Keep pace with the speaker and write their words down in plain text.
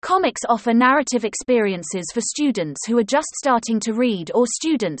Comics offer narrative experiences for students who are just starting to read or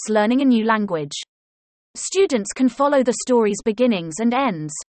students learning a new language. Students can follow the story's beginnings and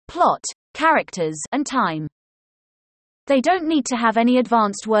ends, plot, characters, and time. They don't need to have any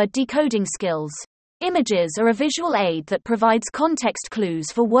advanced word decoding skills. Images are a visual aid that provides context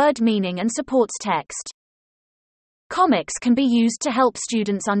clues for word meaning and supports text. Comics can be used to help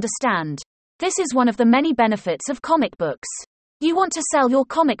students understand. This is one of the many benefits of comic books. You want to sell your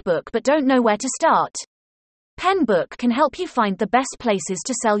comic book but don't know where to start? PenBook can help you find the best places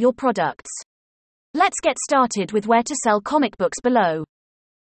to sell your products. Let's get started with where to sell comic books below.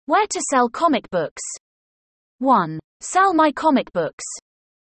 Where to sell comic books. 1. Sell My Comic Books.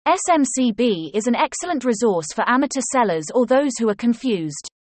 SMCB is an excellent resource for amateur sellers or those who are confused.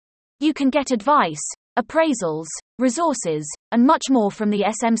 You can get advice, appraisals, resources, and much more from the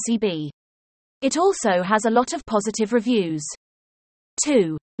SMCB. It also has a lot of positive reviews.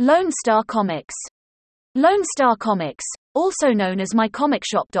 2. Lone Star Comics. Lone Star Comics, also known as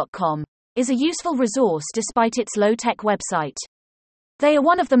mycomicshop.com, is a useful resource despite its low-tech website. They are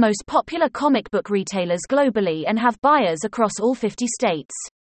one of the most popular comic book retailers globally and have buyers across all 50 states.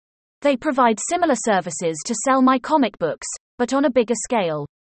 They provide similar services to sell My Comic Books, but on a bigger scale.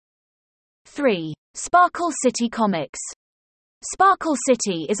 3. Sparkle City Comics. Sparkle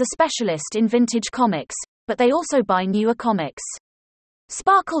City is a specialist in vintage comics, but they also buy newer comics.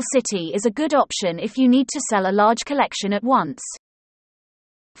 Sparkle City is a good option if you need to sell a large collection at once.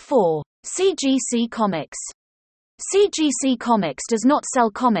 4. CGC Comics. CGC Comics does not sell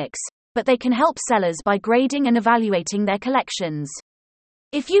comics, but they can help sellers by grading and evaluating their collections.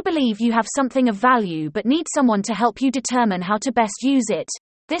 If you believe you have something of value but need someone to help you determine how to best use it,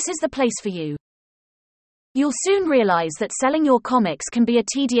 this is the place for you. You'll soon realize that selling your comics can be a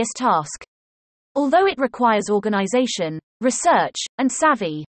tedious task. Although it requires organization, research, and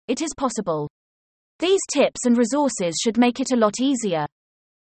savvy, it is possible. These tips and resources should make it a lot easier.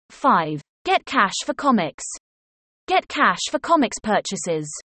 5. Get cash for comics. Get cash for comics purchases.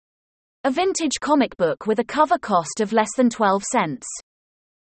 A vintage comic book with a cover cost of less than 12 cents.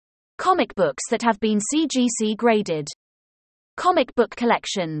 Comic books that have been CGC graded. Comic book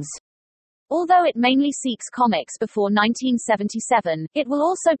collections. Although it mainly seeks comics before 1977, it will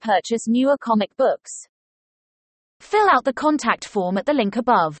also purchase newer comic books. Fill out the contact form at the link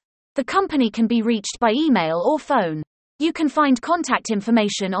above. The company can be reached by email or phone. You can find contact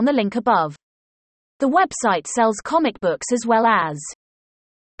information on the link above. The website sells comic books as well as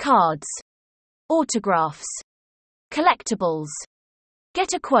cards, autographs, collectibles.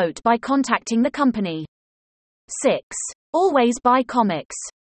 Get a quote by contacting the company. 6. Always buy comics.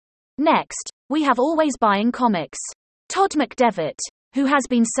 Next, we have Always Buying Comics. Todd McDevitt, who has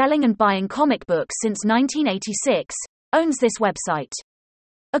been selling and buying comic books since 1986, owns this website.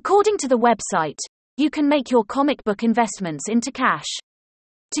 According to the website, you can make your comic book investments into cash.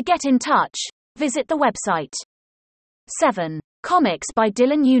 To get in touch, visit the website. 7. Comics by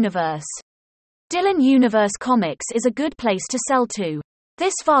Dylan Universe. Dylan Universe Comics is a good place to sell to.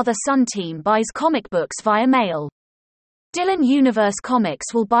 This father-son team buys comic books via mail. Dylan Universe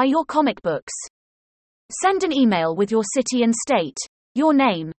Comics will buy your comic books. Send an email with your city and state, your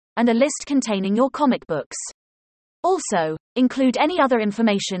name, and a list containing your comic books. Also, include any other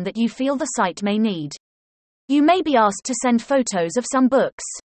information that you feel the site may need. You may be asked to send photos of some books.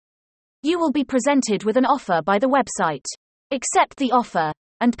 You will be presented with an offer by the website. Accept the offer,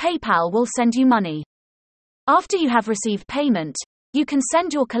 and PayPal will send you money. After you have received payment, you can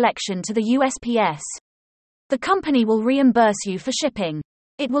send your collection to the USPS. The company will reimburse you for shipping.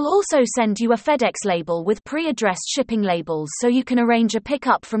 It will also send you a FedEx label with pre-addressed shipping labels so you can arrange a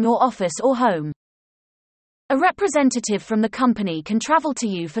pickup from your office or home. A representative from the company can travel to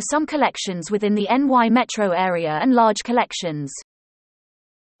you for some collections within the NY metro area and large collections.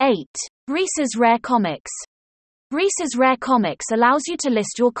 8. Reese's Rare Comics. Reese's Rare Comics allows you to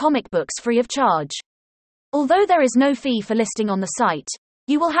list your comic books free of charge. Although there is no fee for listing on the site,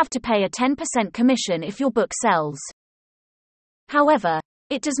 you will have to pay a 10% commission if your book sells. However,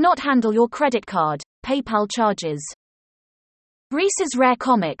 it does not handle your credit card, PayPal charges. Reese's Rare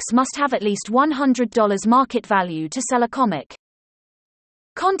Comics must have at least $100 market value to sell a comic.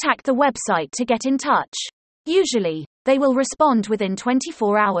 Contact the website to get in touch. Usually, they will respond within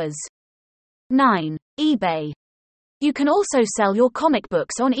 24 hours. 9. eBay. You can also sell your comic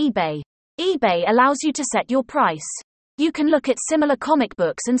books on eBay. eBay allows you to set your price. You can look at similar comic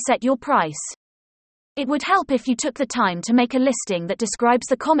books and set your price. It would help if you took the time to make a listing that describes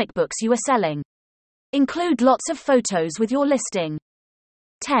the comic books you are selling. Include lots of photos with your listing.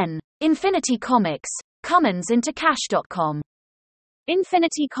 10. Infinity Comics, Cummins into Cash.com.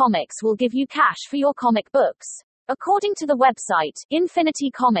 Infinity Comics will give you cash for your comic books. According to the website,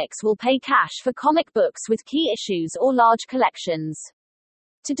 Infinity Comics will pay cash for comic books with key issues or large collections.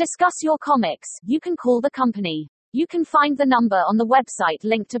 To discuss your comics, you can call the company. You can find the number on the website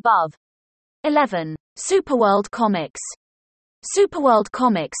linked above. 11. Superworld Comics. Superworld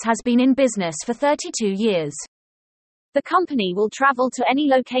Comics has been in business for 32 years. The company will travel to any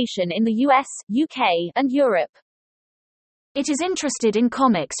location in the US, UK, and Europe. It is interested in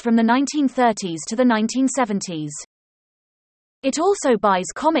comics from the 1930s to the 1970s. It also buys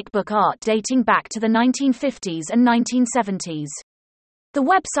comic book art dating back to the 1950s and 1970s. The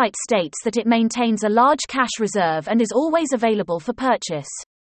website states that it maintains a large cash reserve and is always available for purchase.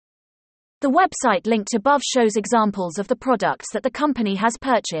 The website linked above shows examples of the products that the company has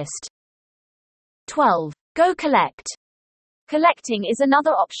purchased. 12. Go Collect. Collecting is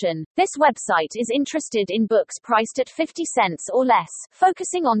another option. This website is interested in books priced at 50 cents or less,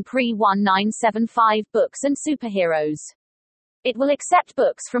 focusing on pre-1975 books and superheroes. It will accept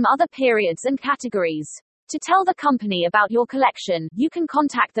books from other periods and categories. To tell the company about your collection, you can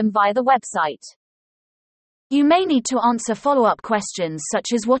contact them via the website. You may need to answer follow-up questions such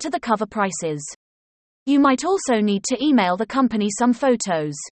as what are the cover prices. You might also need to email the company some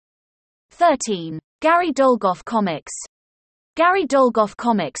photos. 13. Gary Dolgoff Comics. Gary Dolgoff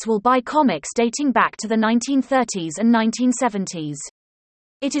Comics will buy comics dating back to the 1930s and 1970s.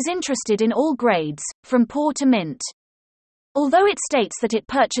 It is interested in all grades, from poor to mint. Although it states that it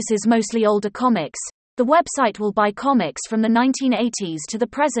purchases mostly older comics, the website will buy comics from the 1980s to the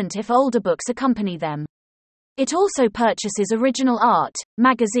present if older books accompany them. It also purchases original art,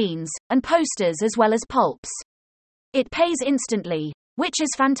 magazines, and posters as well as pulps. It pays instantly, which is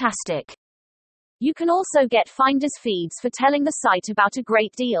fantastic. You can also get finder's fees for telling the site about a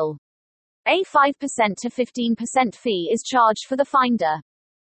great deal. A 5% to 15% fee is charged for the finder.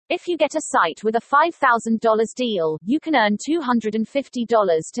 If you get a site with a $5,000 deal, you can earn $250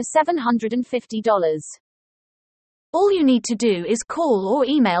 to $750. All you need to do is call or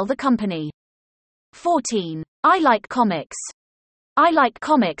email the company. 14. I Like Comics. I Like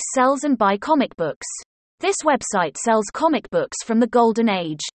Comics sells and buy comic books. This website sells comic books from the Golden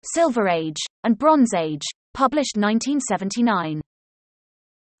Age, Silver Age, and Bronze Age, published 1979.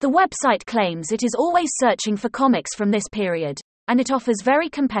 The website claims it is always searching for comics from this period, and it offers very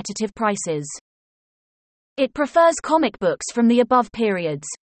competitive prices. It prefers comic books from the above periods,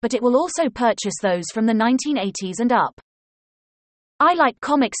 but it will also purchase those from the 1980s and up. I Like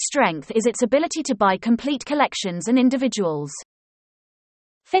Comics' strength is its ability to buy complete collections and individuals.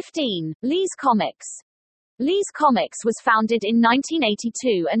 15. Lee's Comics. Lee's Comics was founded in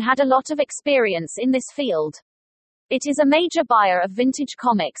 1982 and had a lot of experience in this field. It is a major buyer of vintage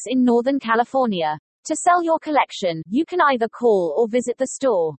comics in Northern California. To sell your collection, you can either call or visit the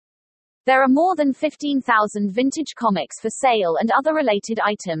store. There are more than 15,000 vintage comics for sale and other related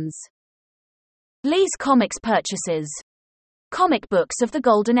items. Lee's Comics purchases comic books of the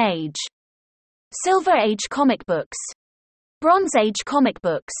Golden Age, Silver Age comic books, Bronze Age comic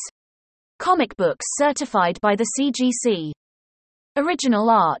books, comic books certified by the CGC, original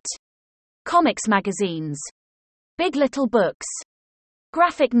art, comics magazines, Big Little books,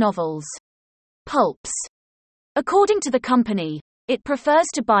 graphic novels, pulps. According to the company, it prefers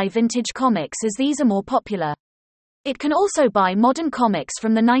to buy vintage comics as these are more popular. It can also buy modern comics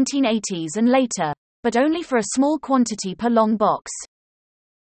from the 1980s and later, but only for a small quantity per long box.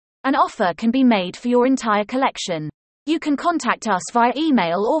 An offer can be made for your entire collection. You can contact us via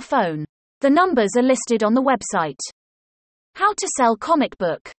email or phone. The numbers are listed on the website. How to sell comic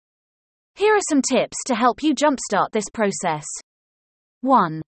book. Here are some tips to help you jumpstart this process.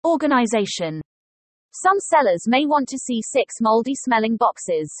 1. Organization. Some sellers may want to see 6 moldy-smelling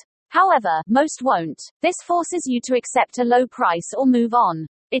boxes. However, most won't. This forces you to accept a low price or move on.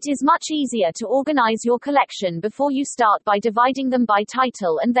 It is much easier to organize your collection before you start by dividing them by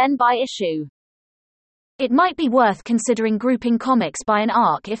title and then by issue. It might be worth considering grouping comics by an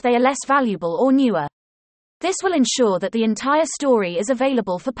arc if they are less valuable or newer. This will ensure that the entire story is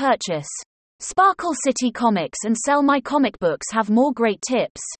available for purchase. Sparkle City Comics and Sell My Comic Books have more great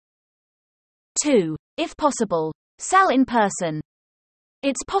tips. 2. If possible, sell in person.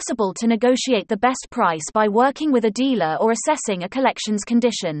 It's possible to negotiate the best price by working with a dealer or assessing a collection's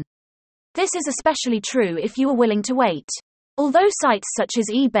condition. This is especially true if you are willing to wait. Although sites such as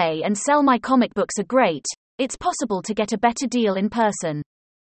eBay and Sell My Comic Books are great, it's possible to get a better deal in person.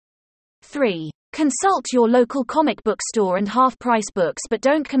 3. Consult your local comic book store and half-price books, but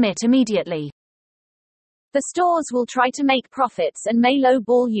don't commit immediately. The stores will try to make profits and may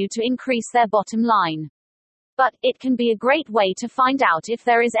lowball you to increase their bottom line. But it can be a great way to find out if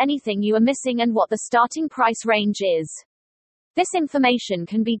there is anything you are missing and what the starting price range is. This information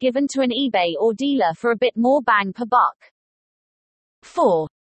can be given to an eBay or dealer for a bit more bang per buck. 4.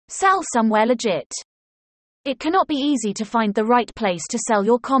 Sell somewhere legit. It cannot be easy to find the right place to sell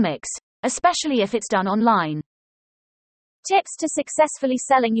your comics, especially if it's done online. Tips to successfully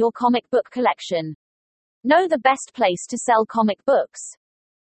selling your comic book collection. Know the best place to sell comic books.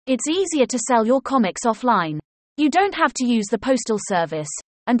 It's easier to sell your comics offline. You don't have to use the postal service,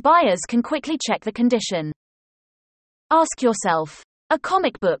 and buyers can quickly check the condition. Ask yourself, are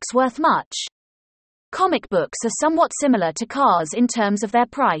comic books worth much? Comic books are somewhat similar to cars in terms of their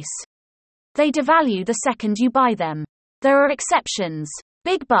price. They devalue the second you buy them. There are exceptions.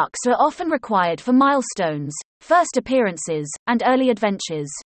 Big bucks are often required for milestones, first appearances, and early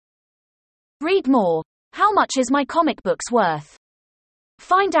adventures. Read more. How much is my comic books worth?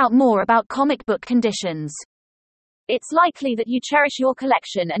 Find out more about comic book conditions. It's likely that you cherish your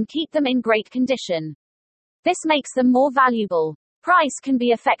collection and keep them in great condition. This makes them more valuable. Price can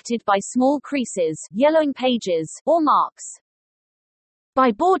be affected by small creases, yellowing pages, or marks.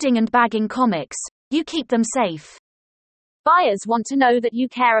 By boarding and bagging comics, you keep them safe. Buyers want to know that you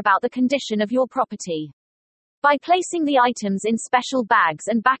care about the condition of your property. By placing the items in special bags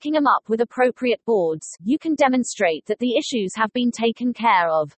and backing them up with appropriate boards, you can demonstrate that the issues have been taken care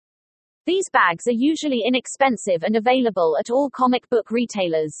of. These bags are usually inexpensive and available at all comic book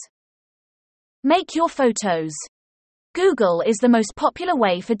retailers. Make your photos. Google is the most popular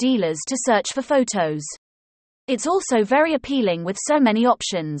way for dealers to search for photos. It's also very appealing with so many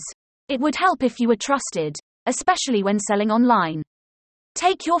options. It would help if you were trusted, especially when selling online.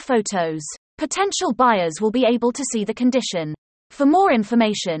 Take your photos. Potential buyers will be able to see the condition. For more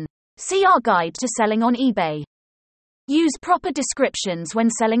information, see our guide to selling on eBay. Use proper descriptions when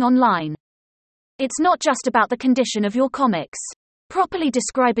selling online. It's not just about the condition of your comics. Properly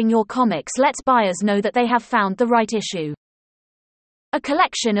describing your comics lets buyers know that they have found the right issue. A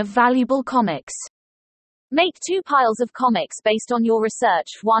collection of valuable comics. Make 2 piles of comics based on your research,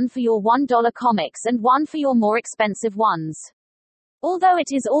 one for your $1 comics and one for your more expensive ones. Although it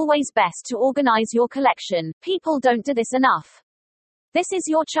is always best to organize your collection, people don't do this enough. This is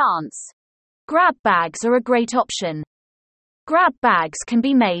your chance. Grab bags are a great option. Grab bags can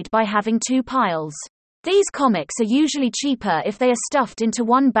be made by having 2 piles. These comics are usually cheaper if they are stuffed into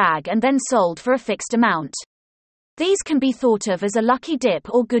one bag and then sold for a fixed amount. These can be thought of as a lucky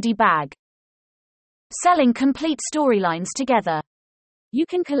dip or goodie bag. Selling complete storylines together. You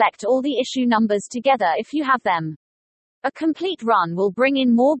can collect all the issue numbers together if you have them. A complete run will bring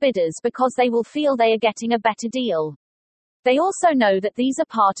in more bidders because they will feel they are getting a better deal. They also know that these are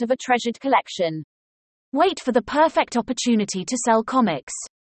part of a treasured collection. Wait for the perfect opportunity to sell comics.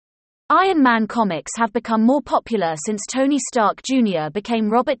 Iron Man comics have become more popular since Tony Stark Jr. became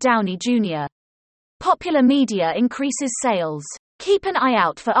Robert Downey Jr. Popular media increases sales. Keep an eye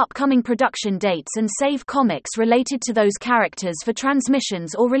out for upcoming production dates and save comics related to those characters for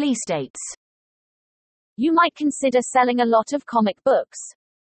transmissions or release dates. You might consider selling a lot of comic books.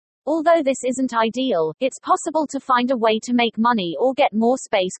 Although this isn't ideal, it's possible to find a way to make money or get more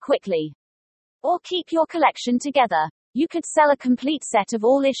space quickly. Or keep your collection together. You could sell a complete set of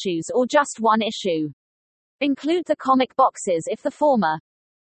all issues or just one issue. Include the comic boxes if the former.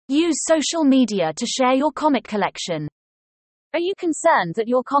 Use social media to share your comic collection. Are you concerned that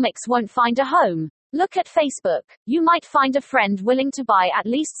your comics won't find a home? Look at Facebook. You might find a friend willing to buy at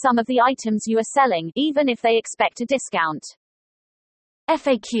least some of the items you are selling, even if they expect a discount.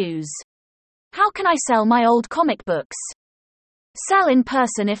 FAQs. How can I sell my old comic books? Sell in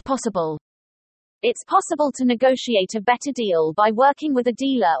person if possible. It's possible to negotiate a better deal by working with a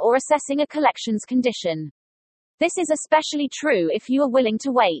dealer or assessing a collection's condition. This is especially true if you are willing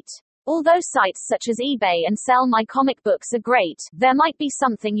to wait. Although sites such as eBay and Sell My Comic Books are great, there might be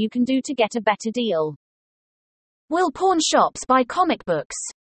something you can do to get a better deal. Will pawn shops buy comic books?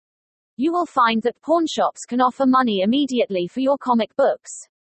 You will find that pawn shops can offer money immediately for your comic books.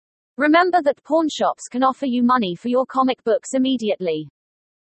 Remember that pawn shops can offer you money for your comic books immediately.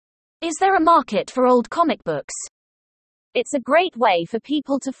 Is there a market for old comic books? It's a great way for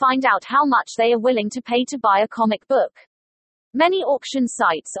people to find out how much they are willing to pay to buy a comic book. Many auction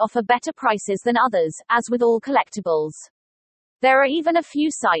sites offer better prices than others, as with all collectibles. There are even a few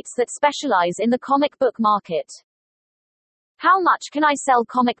sites that specialize in the comic book market. How much can I sell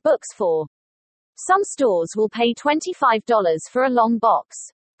comic books for? Some stores will pay $25 for a long box.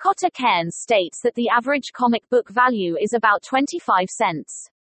 Cotter Cairns states that the average comic book value is about 25 cents.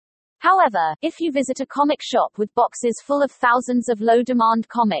 However, if you visit a comic shop with boxes full of thousands of low-demand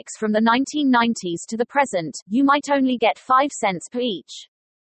comics from the 1990s to the present, you might only get 5 cents per each.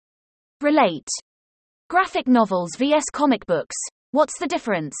 Relate. Graphic novels vs. comic books. What's the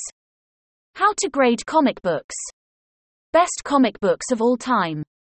difference? How to grade comic books. Best comic books of all time.